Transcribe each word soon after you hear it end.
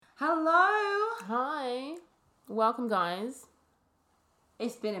Hello. Hi. Welcome, guys.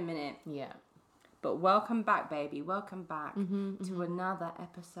 It's been a minute. Yeah. But welcome back, baby. Welcome back to another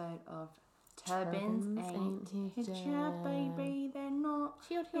episode of Turbans Ain't Hijab, baby. They're not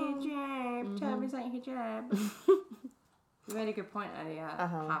hijab. Turbans ain't hijab. You made a good point earlier,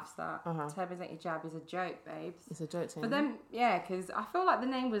 Hafs, that Turbans ain't hijab is a joke, babes. It's a joke thing. But then, yeah, because I feel like the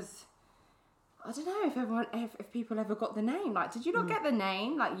name was... I don't know if people ever got the name. Like, did you not get the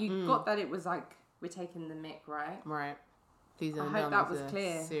name? Like, you got that it was like, we're taking the mick, right? Right. Please don't I hope that was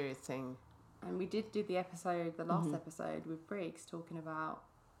clear. Serious thing. And we did do the last episode with Briggs talking about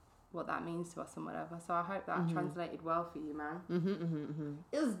what that means to us and whatever. So I hope that translated well for you, man.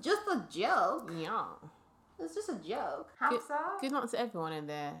 It was just a joke. Yeah. It was just a joke. Good luck to everyone in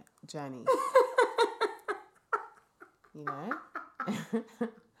their journey. You know?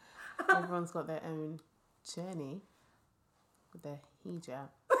 Everyone's got their own journey with their hijab.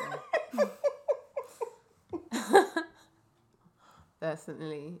 So.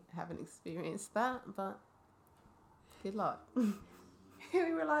 Personally, haven't experienced that, but good luck.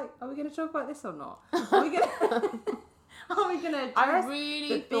 We were like, are we going to talk about this or not? Are we going to address I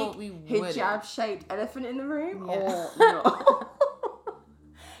really thought we would hijab-shaped elephant in the room or not?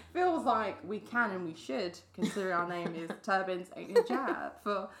 Feels like we can and we should, considering our name is Turbans Ain't Hijab.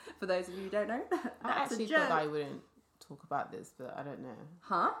 For those of you who don't know, I actually thought I wouldn't talk about this, but I don't know.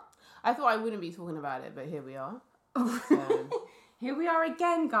 Huh? I thought I wouldn't be talking about it, but here we are. So. Here we are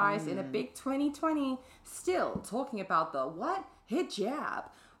again, guys, in a big 2020, still talking about the what? Hijab,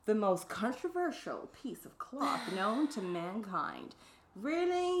 the most controversial piece of cloth known to mankind.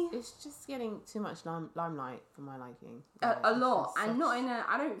 Really? It's just getting too much limelight for my liking. A lot. And not in a...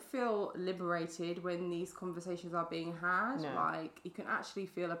 I don't feel liberated when these conversations are being had. No. Like, you can actually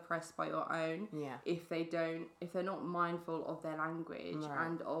feel oppressed by your own. Yeah. If they're not mindful of their language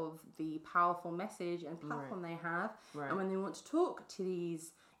and of the powerful message and platform they have. Right. And when they want to talk to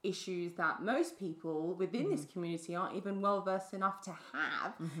these issues that most people within this community aren't even well versed enough to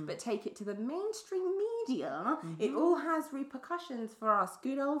have, but take it to the mainstream media, it all has repercussions for us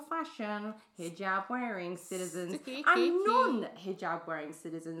good old fashioned hijab wearing citizens and non-hijab wearing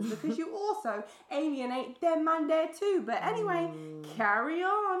citizens, because you also alienate them man there too. But anyway, carry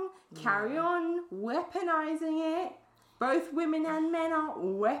on weaponizing it. Both women and men are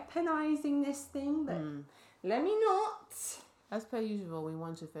weaponizing this thing, but let me not. As per usual, we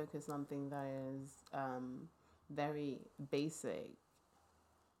want to focus on something that is very basic,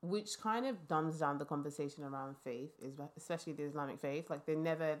 which kind of dumbs down the conversation around faith, especially the Islamic faith. Like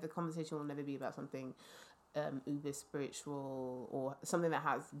the conversation will never be about something uber spiritual or something that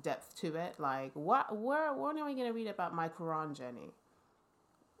has depth to it. Like when are we going to read about my Quran journey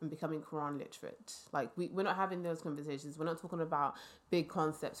and becoming Quran literate? Like we're not having those conversations. We're not talking about big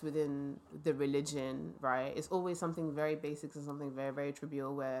concepts within the religion, right? It's always something very basic and something very, very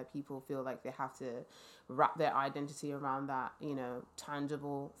trivial where people feel like they have to wrap their identity around that,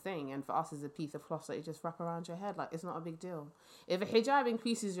 tangible thing. And for us, it's a piece of cloth that you just wrap around your head. Like, it's not a big deal. If a hijab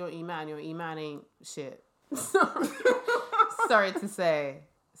increases your iman ain't shit. Sorry to say,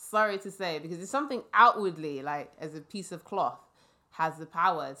 because it's something outwardly, like as a piece of cloth, has the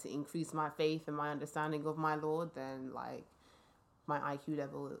power to increase my faith and my understanding of my Lord, then like my IQ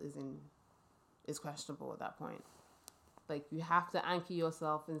level is questionable at that point. Like, you have to anchor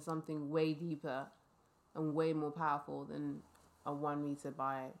yourself in something way deeper and way more powerful than a 1 meter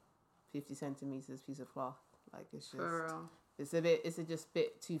by 50 centimeters piece of cloth. Like, it's just, for real. It's just a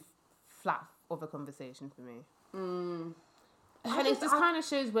bit too flat of a conversation for me. And it just kind of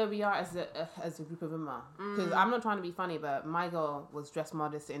shows where we are as a group of Ummah. Because I'm not trying to be funny, but my girl was dressed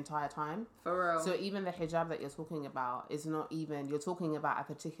modest the entire time. For real. So even the hijab that you're talking about is not even... You're talking about a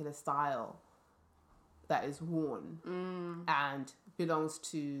particular style that is worn and belongs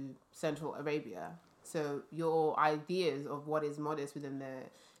to Central Arabia. So your ideas of what is modest within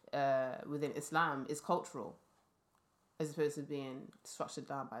Islam is cultural, as opposed to being structured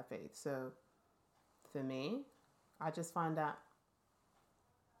down by faith. So for me, I just find that...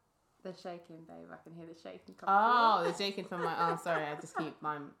 The shaking, babe. I can hear the shaking coming. Oh, the shaking from my... Oh, sorry. I just keep...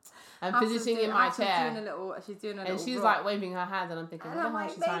 I'm positioning in my chair. She's doing a little... And she's rock. Like waving her hands, and I'm thinking, and I'm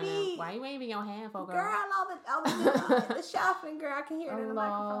like, baby, why are you waving your hand for, girl? Girl, all the shuffling, girl. I can hear it in the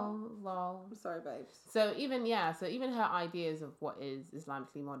microphone. Lol. I'm sorry, babes. So even her ideas of what is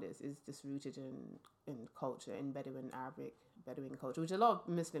Islamically modest is just rooted in culture, in Bedouin culture, which a lot of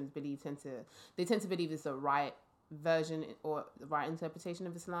Muslims tend to believe is the right version or the right interpretation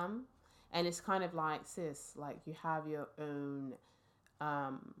of Islam. And it's kind of like, sis, like, you have your own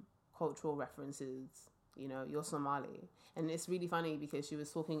cultural references you know, you're Somali. And it's really funny because she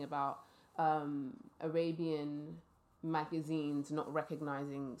was talking about Arabian magazines not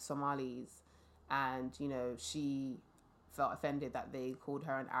recognizing Somalis, and, you know, she felt offended that they called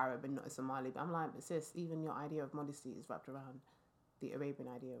her an Arab and not a Somali. But I'm like, but sis, even your idea of modesty is wrapped around the Arabian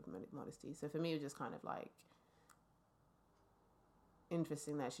idea of modesty. So for me, it was just kind of like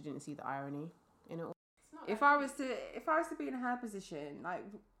interesting that she didn't see the irony in it all. If I was to be in her position, like,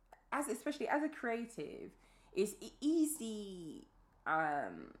 especially as a creative, it's easy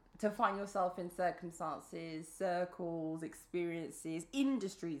to find yourself in circumstances, circles, experiences,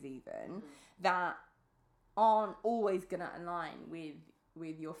 industries even, that aren't always going to align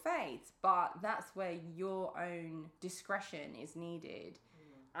with your faith. But that's where your own discretion is needed,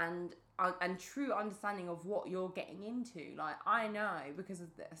 and true understanding of what you're getting into. Like, I know, because of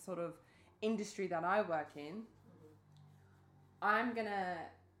the sort of industry that I work in, I'm gonna,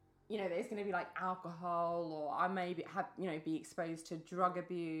 you know, there's gonna be like alcohol, or I may be exposed to drug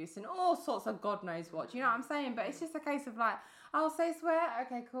abuse and all sorts of God knows what. You know what I'm saying? But it's just a case of like, I'll say swear,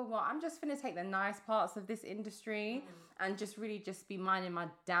 okay, cool. Well, I'm just gonna take the nice parts of this industry and just really just be minding my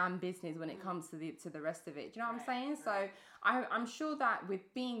damn business when it comes to the rest of it. Do you know what I'm saying? So I'm sure that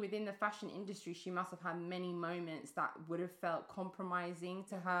with being within the fashion industry, she must have had many moments that would have felt compromising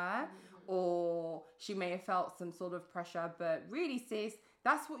to her, or she may have felt some sort of pressure. But really, sis,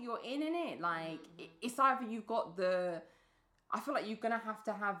 that's what you're in it. Like, it's either you've got I feel like you're going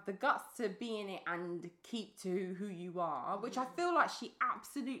to have the guts to be in it and keep to who you are, which I feel like she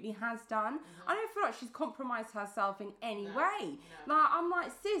absolutely has done. I don't feel like she's compromised herself in any way. No. Like, I'm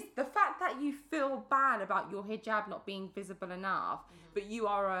like, sis, the fact that you feel bad about your hijab not being visible enough, but you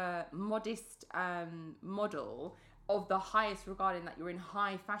are a modest model of the highest regard, in that you're in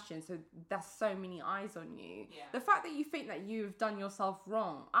high fashion, so there's so many eyes on you. Yeah. The fact that you think that you've done yourself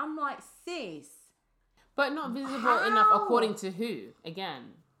wrong, I'm like, sis. But not visible enough according to who? Again.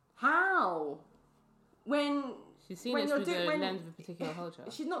 How? When she's seen it through the lens of a particular culture.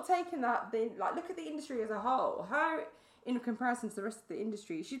 She's not taken that. Like, look at the industry as a whole. Her, in comparison to the rest of the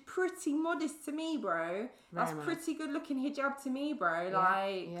industry, she's pretty modest to me, bro. That's pretty good looking hijab to me, bro.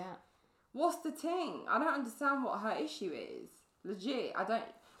 Like, what's the thing? I don't understand what her issue is. Legit, I don't.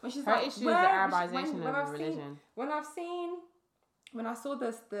 When she's her issue is the Arabization of religion. When I saw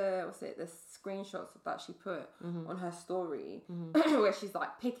the screenshots that she put on her story, where she's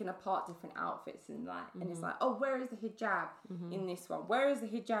like picking apart different outfits and it's like, oh, where is the hijab in this one? Where is the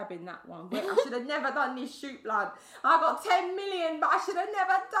hijab in that one? I should have never done this shoot, blood. I got 10 million, but I should have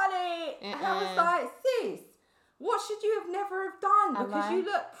never done it. And I was like, sis, what should you have never have done? Because you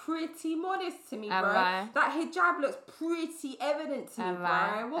look pretty modest to me, bro. That hijab looks pretty evident to me,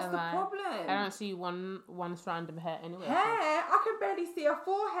 bro. What's the problem? I don't see one strand of hair anywhere. Hair? I can barely see a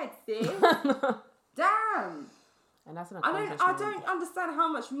forehead, sis. Damn. And that's an I don't understand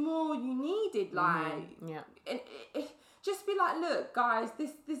how much more you needed. Like, just be like, look, guys, this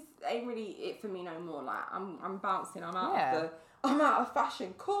ain't really it for me no more. Like, I'm bouncing. I'm out of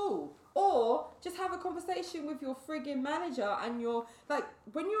fashion. Cool. Or just have a conversation with your friggin' manager, and you're like,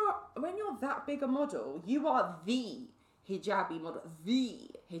 when you're that big a model, you are the hijabi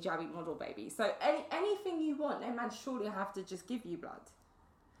model, baby. So anything you want, that man surely have to just give you, blood.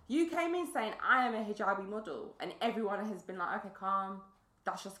 You came in saying, I am a hijabi model, and everyone has been like, okay, calm,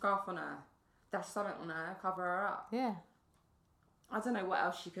 dash a scarf on her, dash something on her, cover her up. Yeah. I don't know what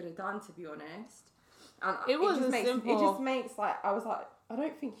else she could have done, to be honest. And it just makes like, I was like, I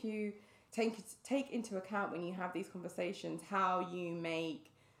don't think you take into account when you have these conversations how you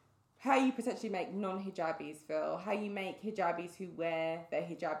potentially make non-hijabis feel, how you make hijabis who wear their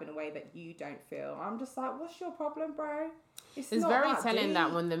hijab in a way that you don't feel. I'm just like, what's your problem, bro? It's very telling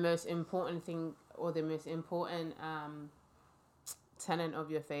that when the most important thing, or the most important tenet of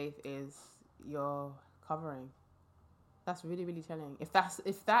your faith is your covering. That's really, really telling. If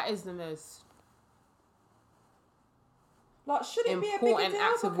that is the most like, should it be a big deal?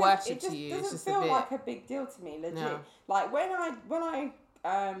 Act of worship to you. It doesn't feel like a big deal to me, legit. No. Like, when I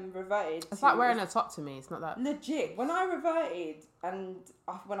reverted, it's like wearing a top to me. It's not that legit. When I reverted and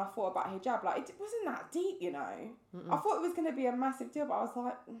when I thought about hijab, like, it wasn't that deep, you know. I thought it was going to be a massive deal, but I was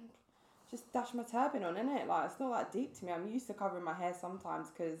like, just dash my turban on, innit? Like, it's not that deep to me. I'm used to covering my hair sometimes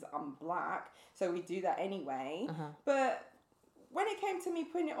because I'm black, so we do that anyway. But when it came to me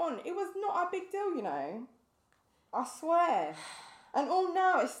putting it on, it was not a big deal, you know. I swear. And all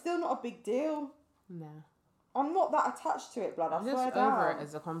now, it's still not a big deal. No. I'm not that attached to it, blood. I'm just over it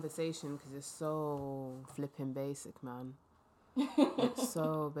as a conversation because it's so flipping basic, man. It's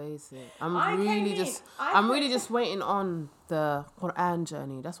so basic. I'm I really just waiting on the Quran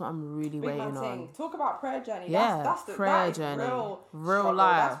journey. That's what I'm really waiting on. Talk about prayer journey. Yeah, that's prayer journey. Real struggle.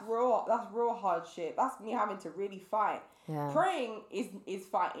 Life. That's real hardship. That's me having to really fight. Yeah. Praying is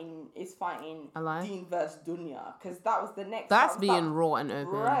fighting deen versus dunya, because that was the next. That's being raw and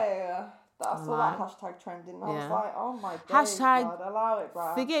open. Right. I saw that hashtag trending. I was like, oh my days, hashtag God, allow it,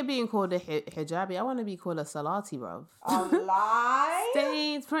 bro. Forget being called a hijabi. I want to be called a salati, bro.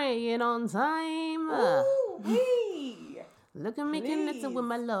 Stay praying on time. Ooh-wee. Look at me connected with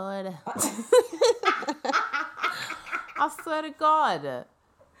my Lord. I swear to God.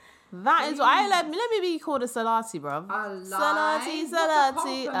 That is why let me be called a salati, bro. Salati,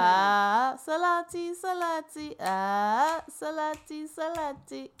 salati, salati, salati, salati,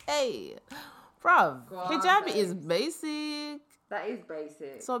 salati. Hey, bro, hijab is basic. That is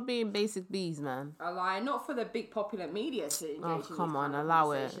basic. Stop being basic bees, man. I lie, not for the big popular media to engage in come on, kind of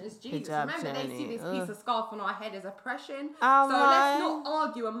allow it. Jesus, hijab remember journey. they see this piece of scarf on our head as oppression. So Let's not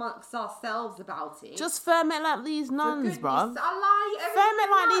argue amongst ourselves about it. Just firm it like these nuns, bro. Firm it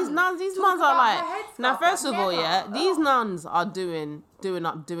like these nuns. These Talk nuns are like. Now, first of all, these nuns are doing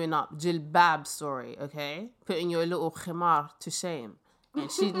up jilbab story, okay? Putting your little khimar to shame.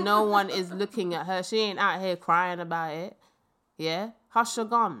 And no one is looking at her. She ain't out here crying about it. Yeah? Hush your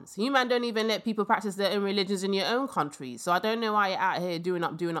gums. You man don't even let people practice their own religions in your own countries. So I don't know why you're out here doing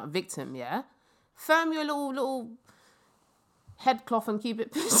up victim, yeah? Firm your little headcloth and keep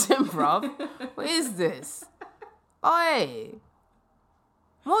it pushing, bruv. What is this? Oi.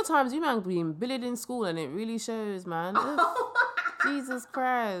 More times you man being bullied in school and it really shows, man. Jesus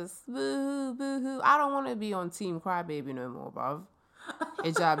Christ. Boo-hoo, boo-hoo. I don't want to be on Team Crybaby no more, bruv.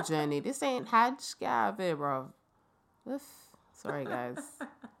 Hijab journey. This ain't Hajj. Get out of here, bruv. Oof. Sorry, guys.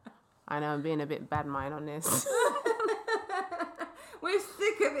 I know I'm being a bit bad mind on this. We're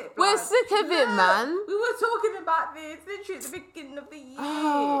sick of it, blood. We're sick of it, man. We were talking about this literally at the beginning of the year.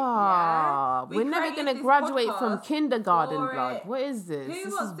 We're never going to graduate from kindergarten, blood. What is this? Who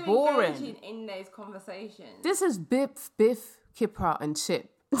this wants is to boring. engage in those conversations? This is Biff, Kipra, and Chip.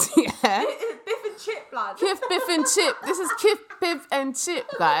 Yeah? Biff and Chip, blood. Biff, and Chip. This is Biff, and Chip,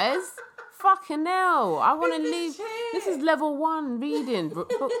 guys. Fucking hell. I want to leave. This is level 1 reading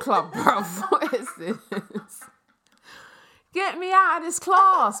book club, bruv. What is this? Get me out of this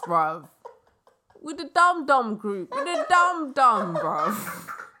class, bruv. With the dum-dum group. With the dum-dum, bruv.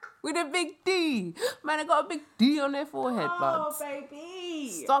 With a big D. Man, I got a big D on their forehead, blood. Oh, baby.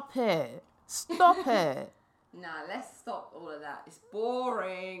 Stop it. Stop it. Nah, let's stop all of that. It's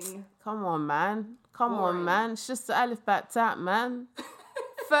boring. Come on, man. Come on, man. It's just the alif bat tat, man.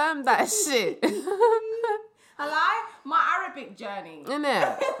 Firm that shit. Hello? My Arabic journey.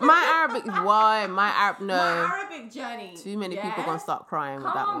 Innit? My Arabic journey. Too many people gonna start crying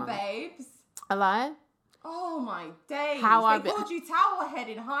with that one. Come on, babes. Hello? Oh my days. They called you towel head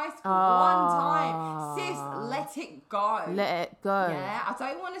in high school one time. Sis, let it go. Let it go. Yeah, I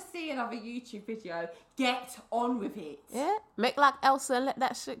don't want to see another YouTube video. Get on with it. Yeah, make like Elsa and let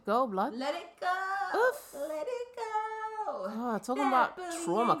that shit go, blood. Let it go. Oof. Let it go. Oh, talking about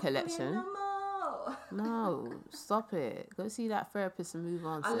trauma collection. No, stop it. Go see that therapist and move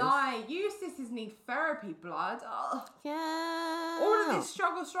on, sis. I lie. You sisters need therapy, blood. Oh. Yeah. All of this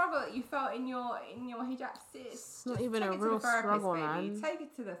struggle that you felt in your hijab, sis. It's not even a real struggle, man. Take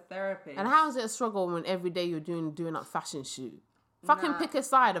it to the therapist. And how is it a struggle when every day you're doing up fashion shoot? Fucking pick a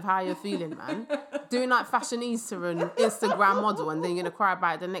side of how you're feeling, man. Doing like fashionista and Instagram model and then you're gonna cry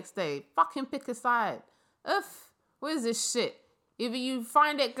about it the next day. Fucking pick a side. Oof. What is this shit? Either you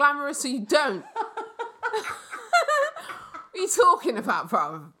find it glamorous or you don't. What are you talking about,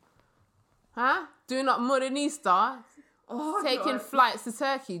 bro? Huh? Doing up modernista, taking flights to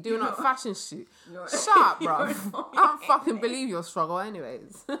Turkey, doing up fashion shoot. Shut up, bro. I don't fucking believe your struggle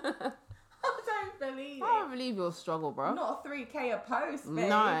anyways. I don't believe it. I don't believe your struggle, bro. Not 3K a post, babe.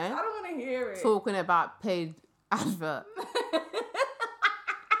 No. I don't want to hear it. Talking about paid advert.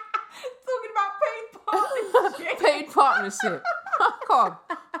 Talking about paid partnership. Paid partnership.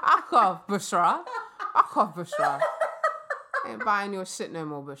 Fuck off, Bushra. Fuck off, Bushra. Ain't buying your shit no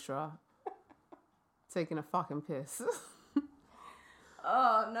more, Bushra. Taking a fucking piss.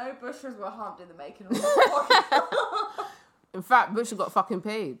 Oh, no Bushras were humped in the making of the podcast. In fact, Bushra got fucking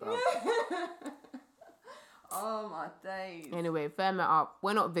paid, bro. Oh, my days. Anyway, firm it up.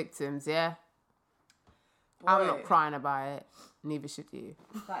 We're not victims, yeah? Boy. I'm not crying about it. Neither should you.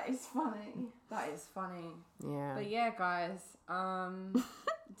 That is funny. Yeah. But yeah, guys.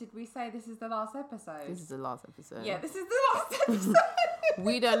 Did we say this is the last episode? This is the last episode. Yeah, this is the last episode.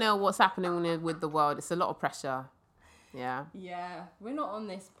 We don't know what's happening with the world. It's a lot of pressure. Yeah. Yeah, we're not on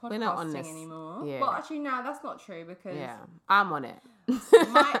this podcasting We're not on this anymore. Yeah. Well, actually, no, that's not true because I'm on it.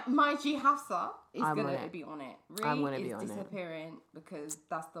 my G Hafsa is I'm gonna on it. be on it. I'm Rhe gonna be is on it. disappearing because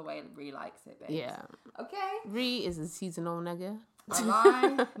that's the way Rhe likes it, babe. Yeah. Okay. Rhe is a seasonal nigga. I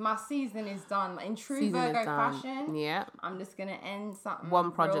lie. My season is done. In true Season is Virgo done. fashion, Yeah. I'm just gonna end something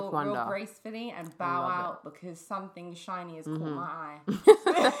One project real wonder. gracefully and bow love out because something shiny has caught my eye. Until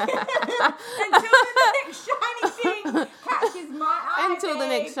the next shiny thing catches my eye. Until the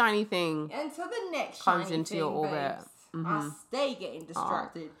next shiny thing Until the next comes shiny into thing, your orbit. babes. I stay getting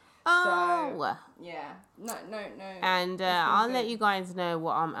distracted. Oh. So yeah, no. And I'll let you guys know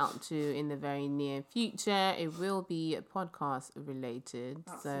what I'm up to in the very near future. It will be podcast related.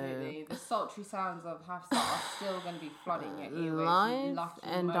 Absolutely. The sultry sounds of Hafsa are still going to be flooding your earwaves. You Live lucky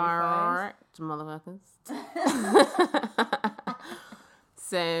and mofos. direct, motherfuckers.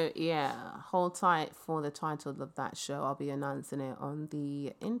 So yeah, hold tight for the title of that show. I'll be announcing it on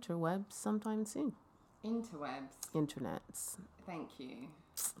the interwebs sometime soon. Interwebs. Internets. Thank you.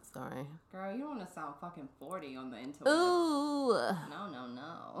 Sorry. Girl, you don't want to sound fucking 40 on the interwebs. Ooh.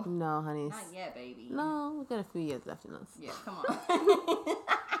 No. No, honey. Not yet, baby. No, we've got a few years left in us. Yeah, come on.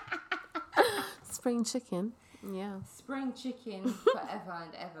 Spring chicken. Yeah. Spring chicken forever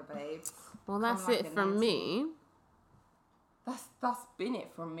and ever, babes. Well, that's Like it a from nice me. That's been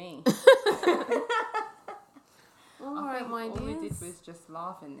it from me. All I right, think my all we did dears. was just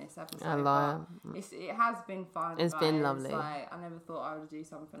laugh in this episode. I lie. It has been fun. It's been lovely. Like, I never thought I would do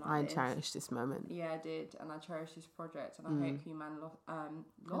something like I this. cherish this moment. Yeah, I did, and I cherish this project, and I hope you man lost.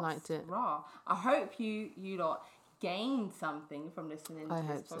 liked it. Raw. I hope you lot gained something from listening to I this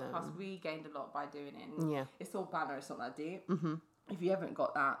hope so. podcast. We gained a lot by doing it. And Yeah. it's all banner. It's not that deep. Mm-hmm. If you haven't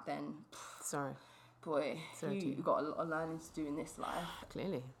got that, then Sorry. boy, So you got a lot of learning to do in this life.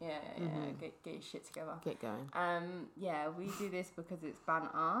 Clearly. Yeah. Get your shit together. Get going. Yeah, we do this because it's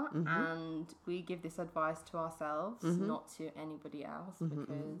banter, and we give this advice to ourselves, not to anybody else,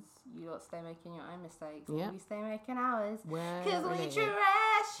 because you lot stay making your own mistakes, Yep. and we stay making ours. We're Because we related.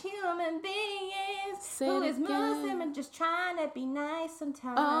 trash human beings Say who it is again. Muslim and just trying to be nice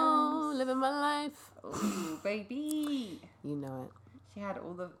sometimes. Oh, living my life. Ooh, baby. You know it. She had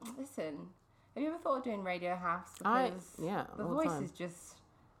all the... Listen, have you ever thought of doing Radio Hafs? Yeah, the all the voice time. is just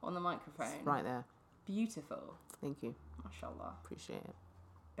on the microphone. It's right there. Beautiful. Thank you. Mashallah. Appreciate it.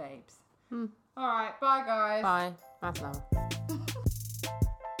 Babes. All right, bye guys. Bye. That's love.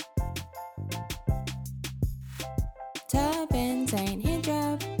 Turbans ain't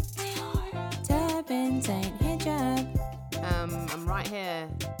hijab. Turbans ain't hijab. I'm right here,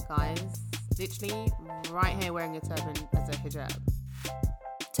 guys. Literally right here wearing a turban as a hijab.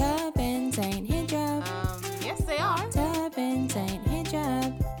 Turbans ain't hijab. Yes, they are. Turbans ain't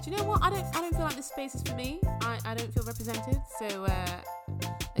hijab. Do you know what? I don't feel like this space is for me. I don't feel represented. So,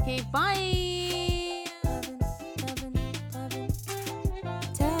 okay, bye.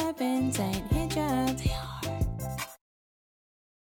 Turbans ain't hijab.